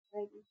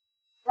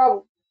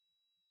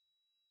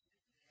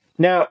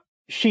Now,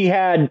 she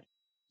had,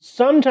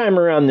 sometime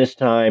around this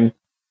time,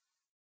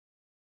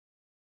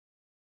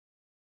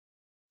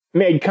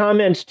 made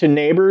comments to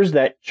neighbors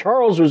that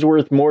Charles was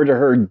worth more to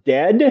her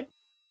dead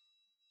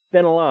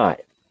than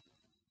alive.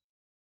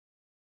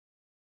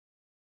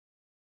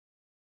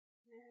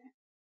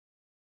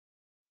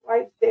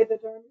 Why say the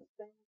darndest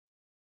thing?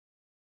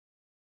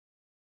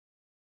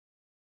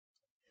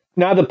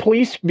 Now, the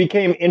police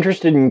became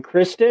interested in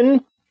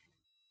Kristin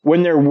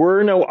when there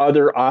were no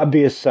other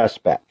obvious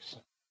suspects.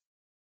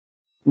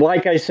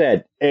 Like I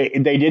said, they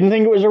didn't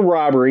think it was a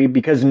robbery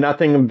because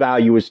nothing of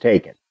value was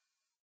taken.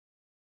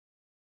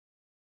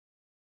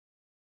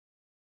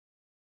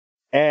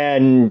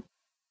 And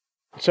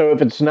so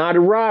if it's not a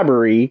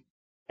robbery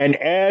and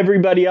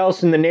everybody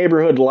else in the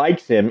neighborhood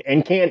likes him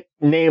and can't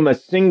name a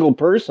single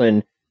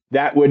person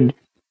that would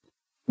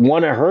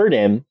want to hurt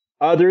him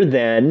other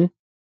than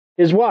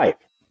his wife.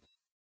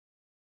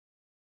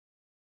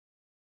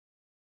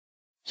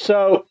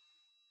 So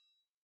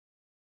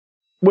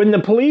when the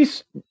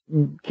police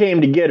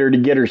came to get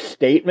her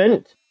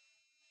statement,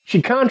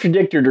 she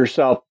contradicted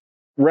herself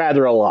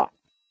rather a lot.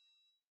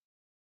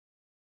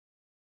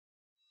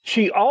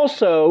 She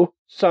also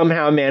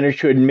somehow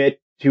managed to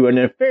admit to an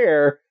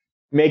affair,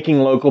 making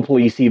local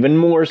police even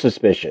more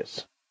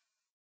suspicious.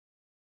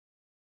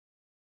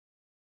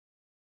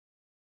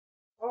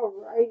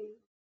 Alrighty.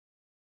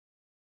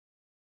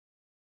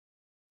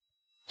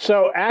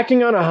 So,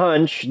 acting on a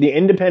hunch, the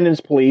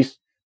Independence police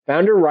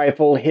found a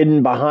rifle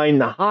hidden behind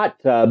the hot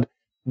tub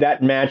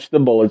that matched the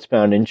bullets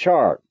found in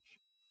Charles.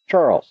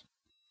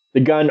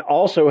 The gun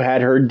also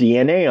had her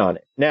DNA on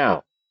it.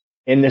 Now,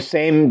 in the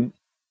same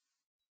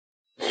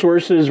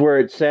sources where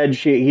it said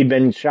he'd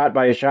been shot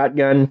by a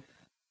shotgun,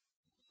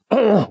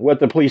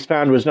 what the police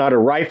found was not a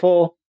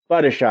rifle,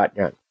 but a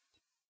shotgun.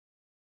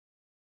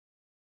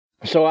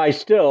 So I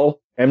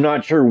still am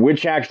not sure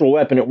which actual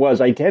weapon it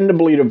was. I tend to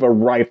believe of a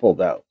rifle,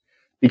 though,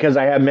 because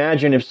I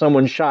imagine if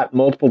someone shot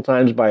multiple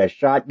times by a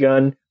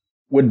shotgun,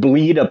 would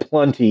bleed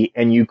aplenty,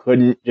 and you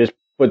couldn't just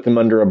put them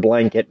under a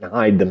blanket and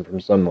hide them from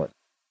someone.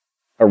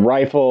 A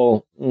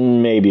rifle,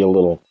 maybe a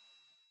little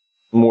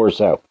more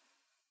so.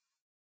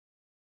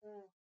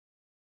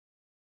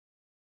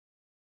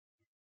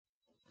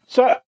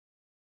 So,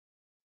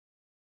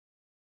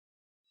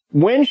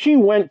 when she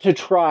went to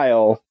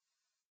trial,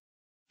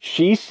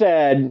 she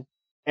said,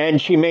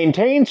 and she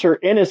maintains her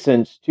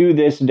innocence to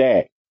this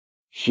day,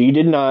 she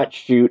did not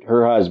shoot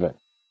her husband.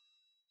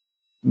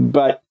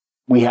 But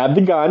we have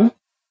the gun.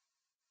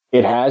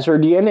 It has her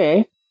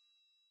DNA.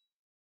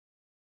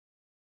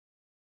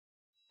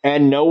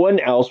 And no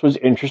one else was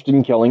interested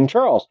in killing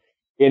Charles.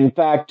 In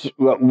fact,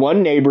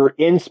 one neighbor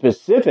in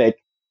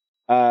specific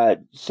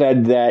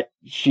said that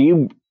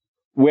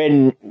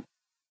when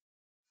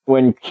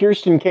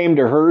Kirsten came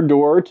to her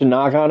door to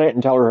knock on it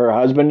and tell her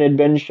husband had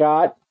been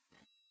shot,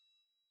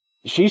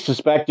 she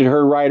suspected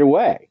her right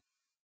away.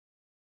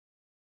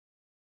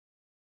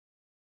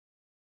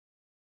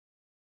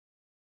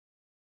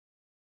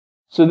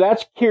 So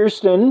that's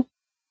Kirsten.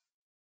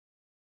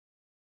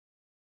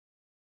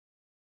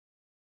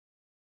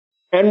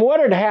 And what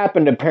had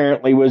happened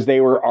apparently was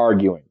they were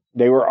arguing.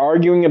 They were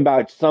arguing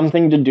about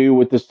something to do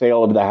with the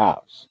sale of the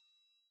house.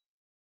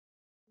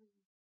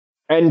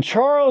 And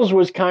Charles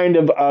was kind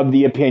of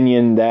the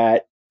opinion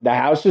that the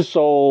house is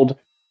sold.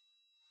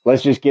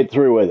 Let's just get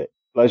through with it.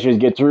 Let's just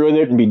get through with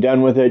it and be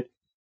done with it.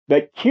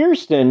 But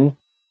Kirsten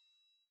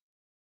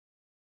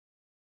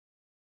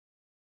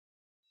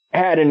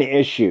had an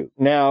issue.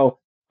 Now,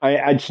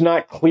 it's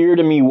not clear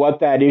to me what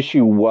that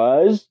issue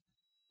was,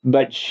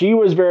 but she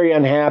was very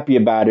unhappy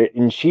about it,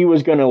 and she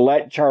was going to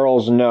let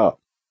Charles know.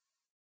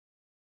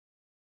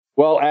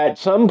 Well, at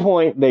some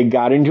point, they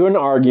got into an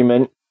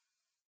argument,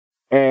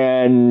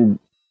 and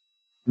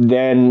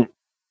then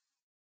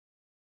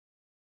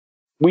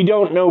we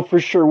don't know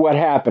for sure what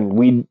happened.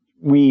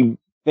 We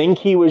think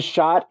he was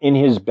shot in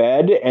his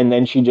bed, and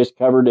then she just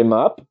covered him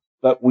up,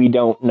 but we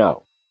don't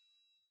know.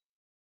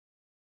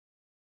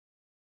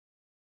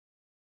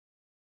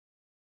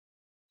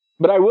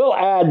 But I will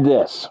add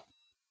this.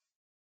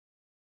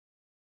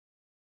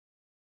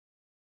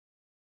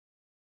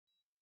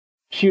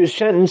 She was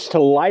sentenced to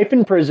life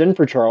in prison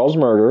for Charles'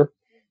 murder.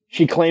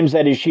 She claims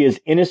that she is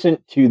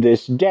innocent to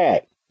this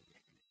day.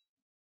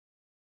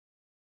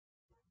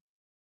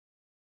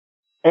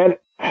 And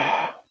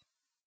I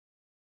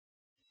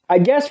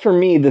guess for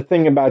me, the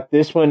thing about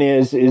this one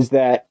is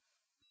that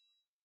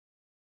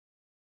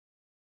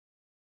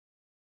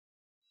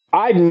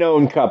I've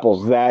known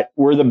couples that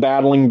were the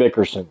battling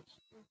Bickersons.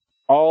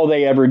 All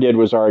they ever did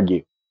was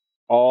argue.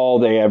 All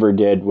they ever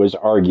did was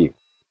argue.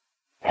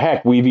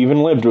 Heck, we've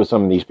even lived with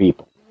some of these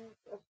people.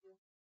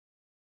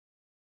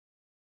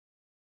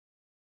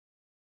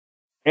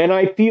 And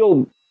I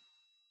feel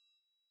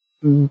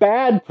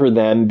bad for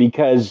them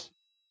because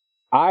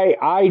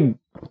I've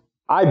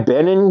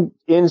been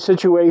in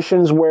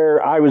situations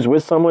where I was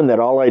with someone that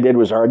all I did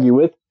was argue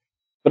with,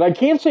 but I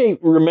can't say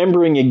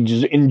remembering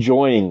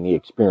enjoying the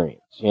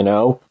experience, you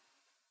know?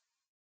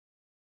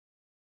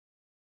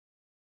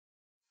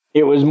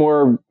 it was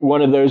more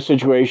one of those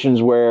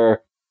situations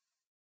where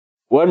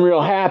wasn't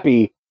real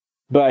happy,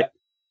 but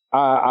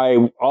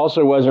I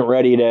also wasn't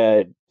ready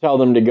to tell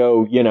them to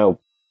go,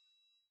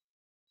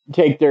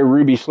 take their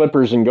ruby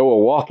slippers and go a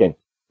walking.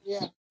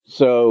 Yeah.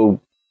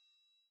 So,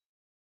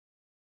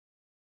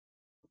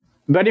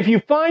 but if you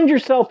find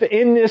yourself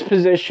in this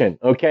position,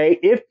 okay,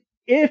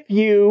 if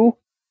you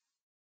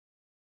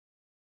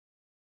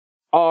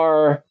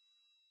are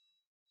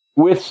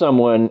with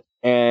someone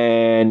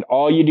and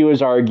all you do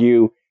is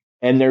argue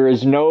and there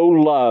is no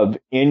love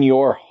in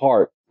your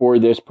heart for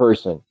this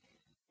person,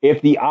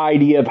 if the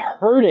idea of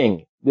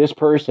hurting this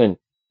person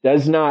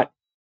does not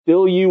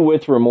fill you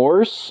with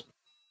remorse,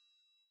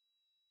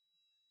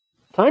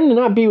 time to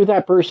not be with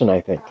that person,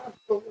 I think.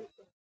 Absolutely.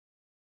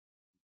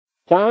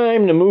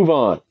 Time to move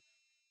on.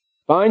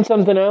 Find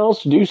something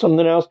else, do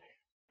something else.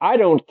 I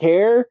don't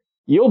care.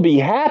 You'll be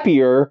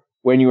happier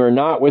when you are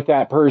not with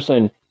that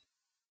person.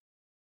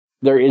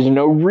 There is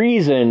no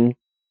reason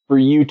for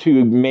you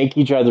to make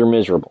each other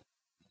miserable.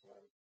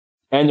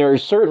 And there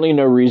is certainly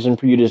no reason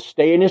for you to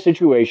stay in a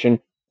situation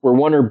where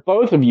one or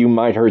both of you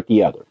might hurt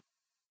the other.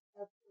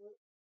 Absolutely.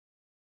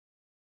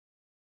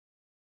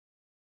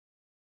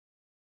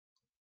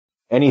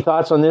 Any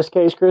thoughts on this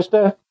case,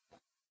 Krysta?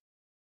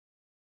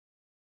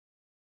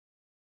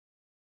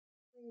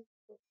 He's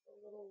just a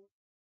little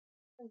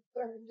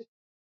concerned.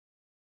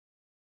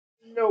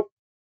 Nope.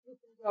 You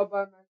can tell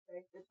by my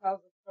face. It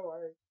tells a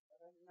story that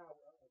I'm not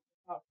willing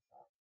to talk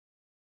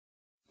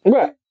about.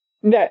 Right.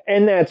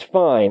 And that's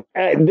fine.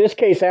 This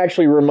case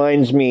actually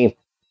reminds me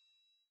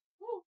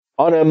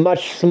on a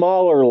much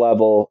smaller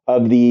level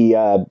of the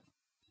Where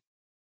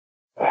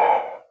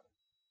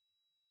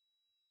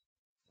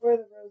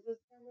the roses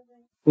kind of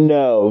thing?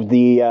 no,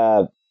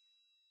 the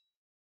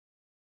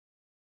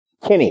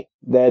Kinney,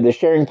 the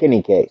Sharon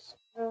Kinney case.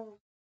 Oh.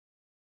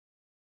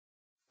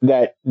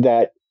 That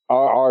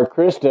our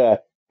Krysta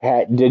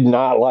did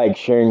not like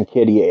Sharon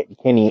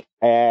Kinney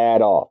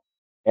at all.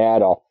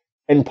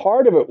 And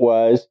part of it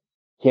was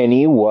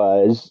Kinney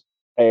was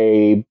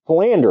a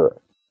philanderer.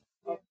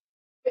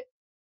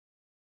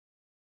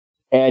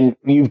 And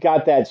you've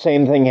got that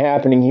same thing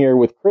happening here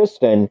with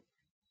Kristin,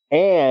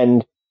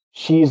 and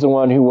she's the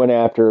one who went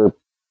after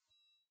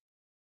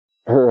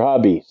her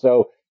hubby.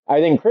 So I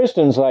think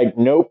Kristin's like,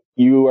 nope,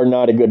 you are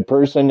not a good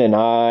person, and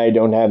I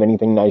don't have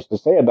anything nice to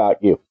say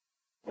about you.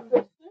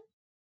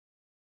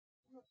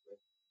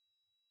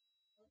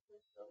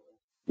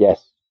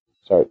 Yes,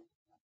 sorry.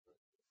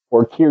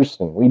 Or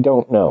Kirsten, we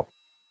don't know.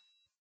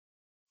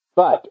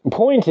 But the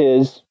point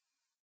is,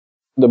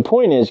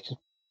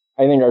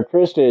 I think our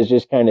Krysta is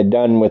just kind of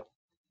done with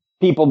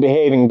people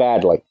behaving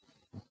badly.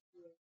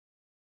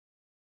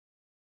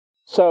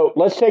 So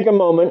let's take a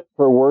moment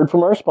for a word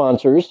from our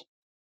sponsors,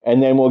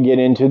 and then we'll get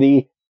into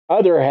the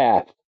other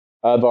half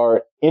of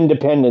our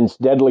Independence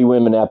Deadly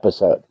Women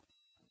episode.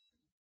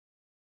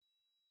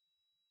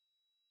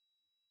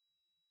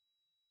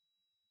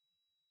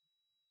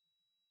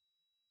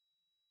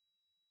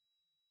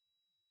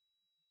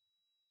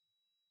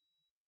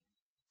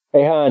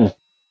 Hey, hon.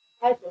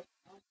 I just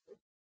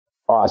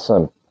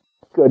Awesome.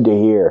 Good to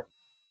hear.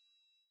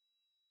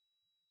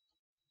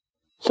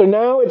 So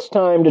now it's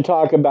time to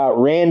talk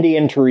about Randy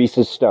and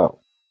Teresa Stone.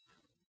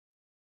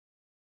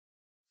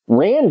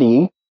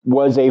 Randy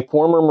was a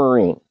former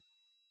Marine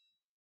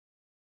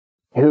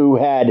who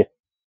had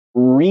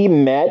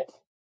re-met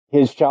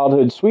his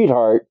childhood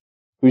sweetheart,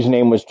 whose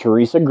name was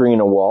Teresa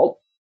Greenawalt.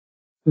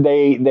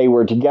 They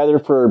were together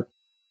for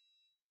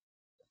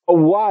a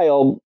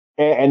while,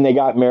 and they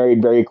got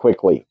married very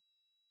quickly.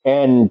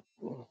 And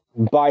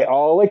by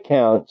all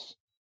accounts,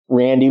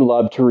 Randy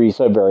loved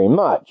Teresa very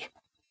much.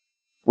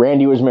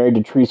 Randy was married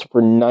to Teresa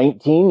for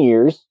 19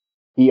 years.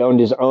 He owned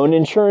his own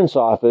insurance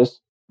office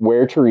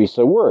where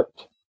Teresa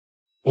worked.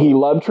 He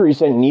loved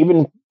Teresa, and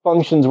even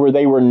functions where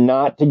they were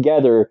not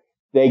together,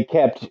 they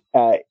kept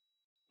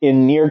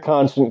in near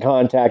constant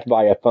contact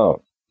via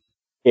phone.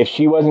 If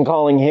she wasn't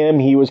calling him,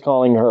 he was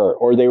calling her,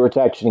 or they were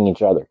texting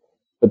each other.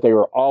 But they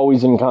were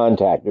always in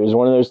contact. It was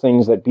one of those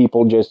things that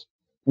people just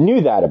knew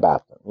that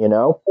about them, you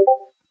know?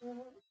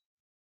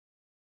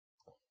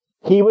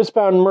 He was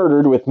found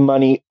murdered with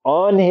money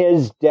on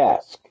his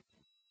desk.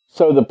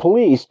 So the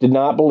police did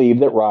not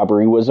believe that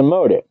robbery was a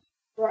motive.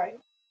 right.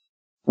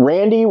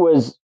 Randy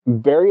was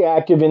very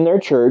active in their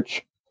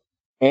church,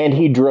 and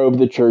he drove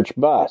the church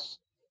bus.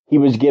 He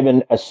was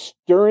given a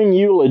stirring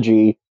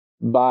eulogy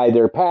by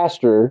their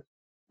pastor,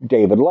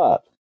 David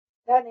Love.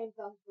 That name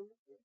sounds familiar.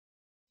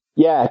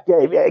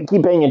 Yeah,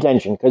 keep paying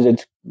attention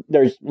because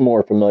there's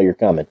more familiar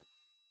coming.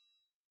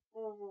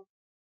 Mhm.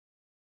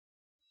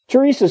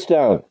 Teresa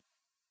Stone.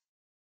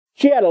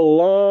 She had a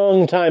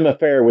long-time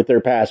affair with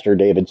their pastor,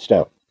 David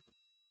Stone.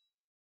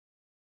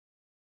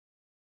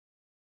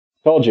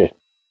 Told you.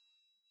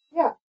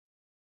 Yeah.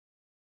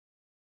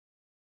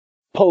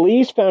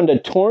 Police found a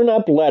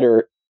torn-up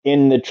letter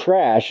in the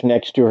trash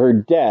next to her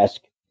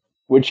desk,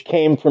 which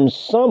came from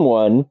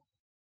someone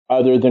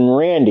other than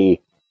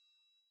Randy.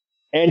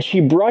 And she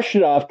brushed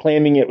it off,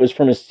 claiming it was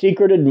from a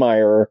secret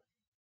admirer,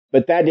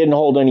 but that didn't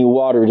hold any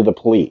water to the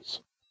police.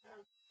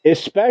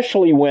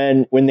 Especially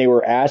when they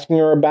were asking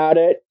her about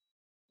it,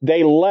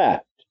 they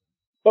left.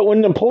 But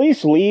when the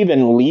police leave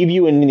and leave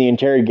you in the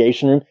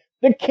interrogation room,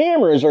 the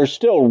cameras are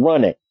still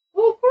running.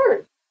 Well, of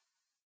course.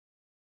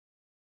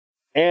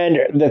 And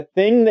the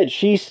thing that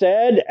she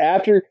said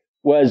after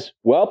was,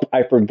 "Welp,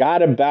 I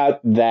forgot about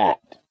that."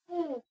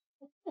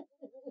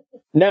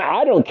 Now,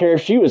 I don't care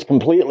if she was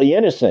completely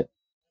innocent.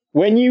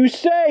 When you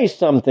say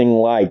something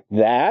like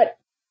that,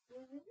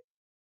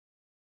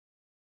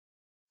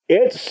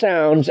 it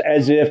sounds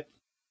as if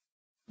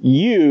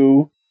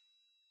you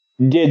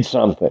did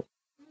something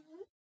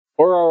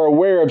or are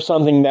aware of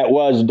something that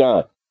was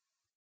done.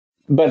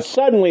 But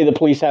suddenly the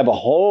police have a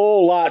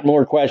whole lot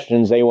more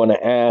questions they want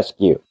to ask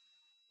you.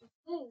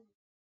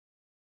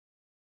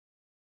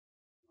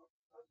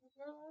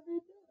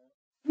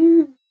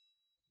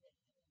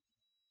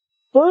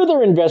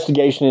 Further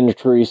investigation into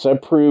Teresa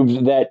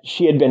proved that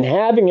she had been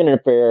having an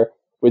affair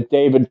with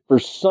David for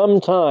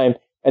some time,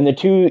 and the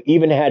two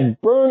even had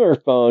burner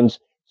phones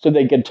so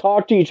they could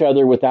talk to each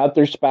other without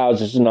their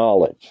spouses'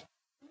 knowledge.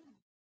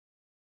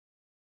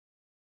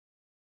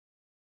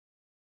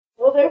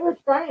 Well, they were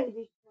trying to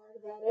be smart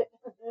about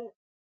it.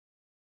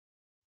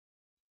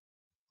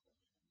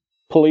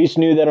 Police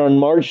knew that on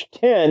March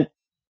 10th,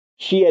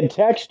 she had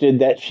texted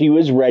that she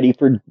was ready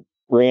for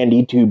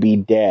Randy to be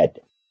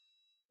dead.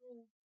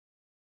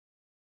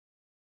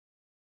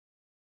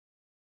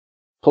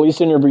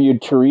 Police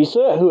interviewed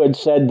Teresa, who had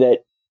said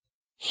that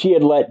she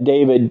had let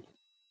David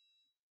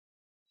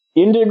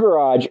into the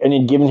garage and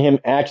had given him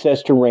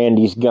access to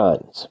Randy's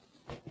guns.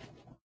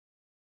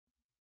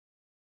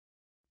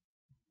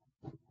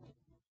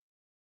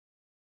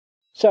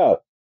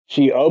 So,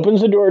 she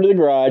opens the door to the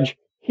garage.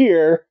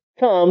 "Here,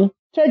 come,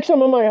 take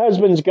some of my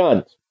husband's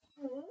guns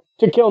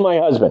to kill my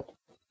husband."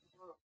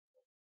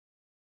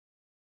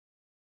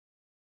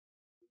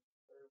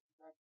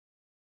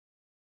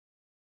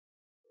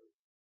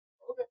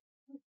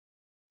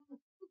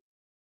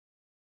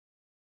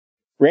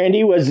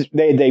 Randy was,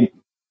 they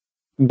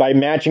by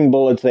matching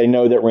bullets, they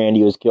know that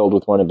Randy was killed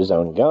with one of his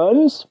own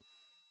guns.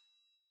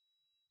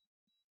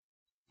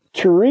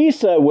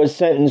 Teresa was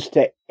sentenced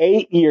to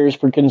 8 years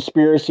for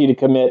conspiracy to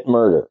commit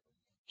murder.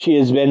 She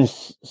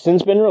has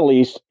since been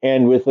released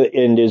and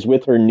is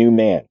with her new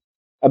man,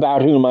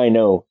 about whom I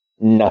know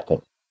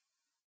nothing.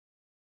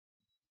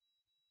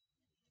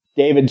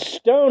 David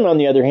Stone, on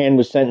the other hand,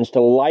 was sentenced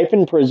to life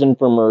in prison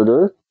for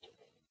murder.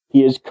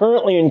 He is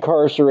currently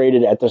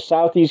incarcerated at the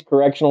Southeast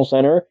Correctional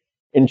Center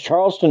in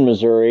Charleston,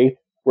 Missouri,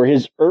 where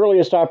his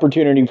earliest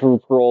opportunity for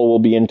parole will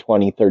be in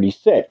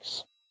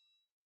 2036.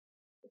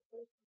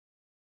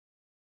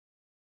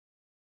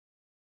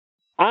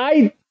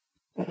 I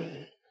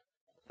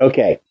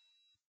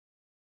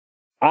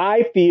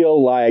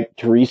feel like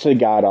Teresa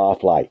got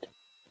off light.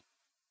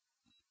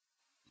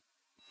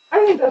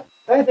 I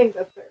think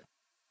that's fair.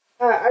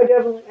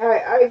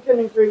 I can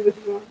agree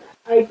with you on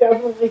that. I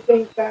definitely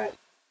think that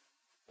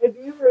if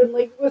you were in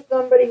league with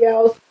somebody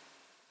else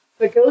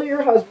to kill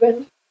your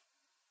husband,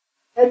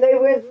 and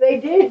they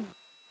did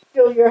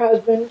kill your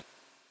husband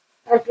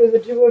after the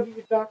two of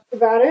you talked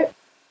about it,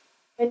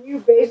 and you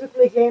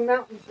basically came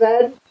out and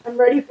said, "I'm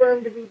ready for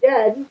him to be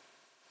dead,"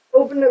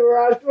 opened the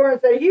garage door and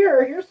said,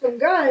 here's some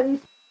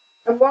guns,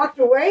 and walked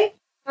away,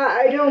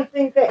 I don't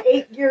think that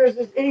 8 years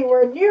is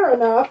anywhere near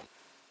enough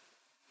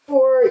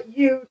for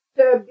you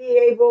to be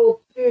able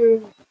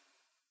to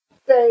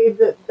say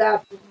that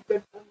that's a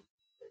good punishment.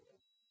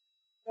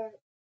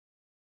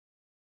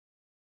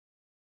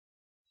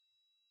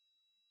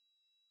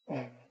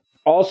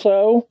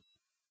 Also,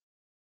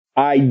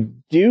 I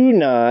do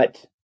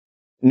not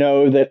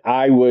know that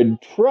I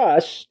would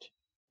trust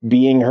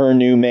being her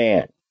new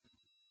man.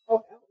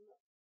 Oh,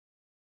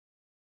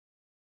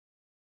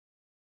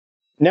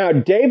 Now,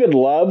 David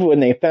Love, when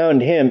they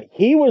found him,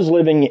 he was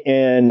living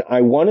in,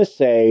 I want to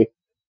say,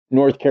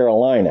 North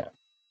Carolina.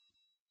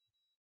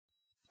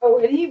 Oh,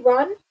 had he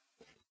run?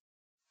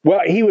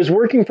 Well, he was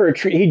working for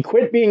he'd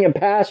quit being a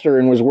pastor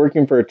and was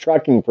working for a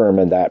trucking firm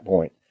at that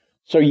point.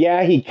 So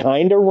yeah, he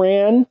kind of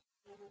ran,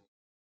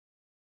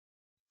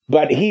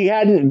 but he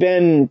hadn't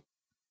been,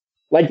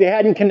 like they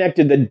hadn't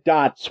connected the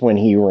dots when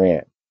he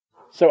ran.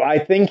 So I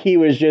think he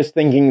was just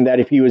thinking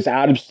that if he was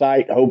out of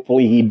sight,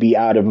 hopefully he'd be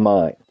out of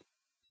mind.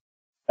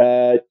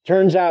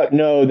 Turns out,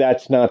 no,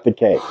 that's not the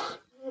case.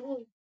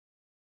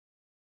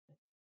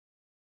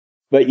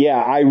 But yeah,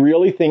 I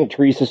really think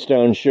Teresa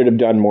Stone should have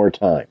done more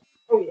time.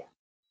 Oh yeah.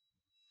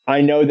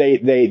 I know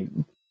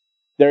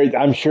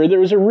I'm sure there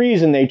was a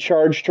reason they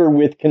charged her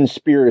with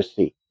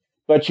conspiracy.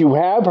 But you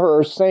have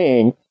her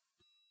saying,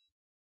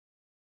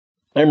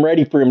 "I'm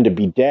ready for him to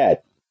be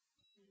dead."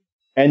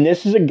 And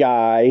this is a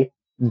guy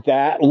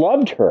that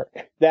loved her.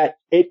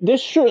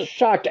 This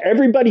shocked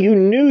everybody who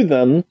knew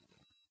them,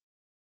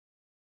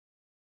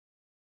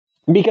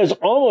 because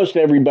almost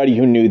everybody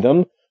who knew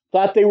them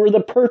thought they were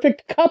the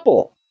perfect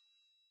couple.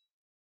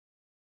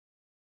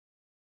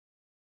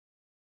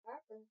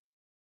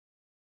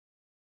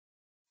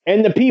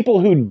 And the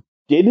people who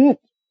didn't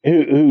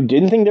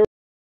think they were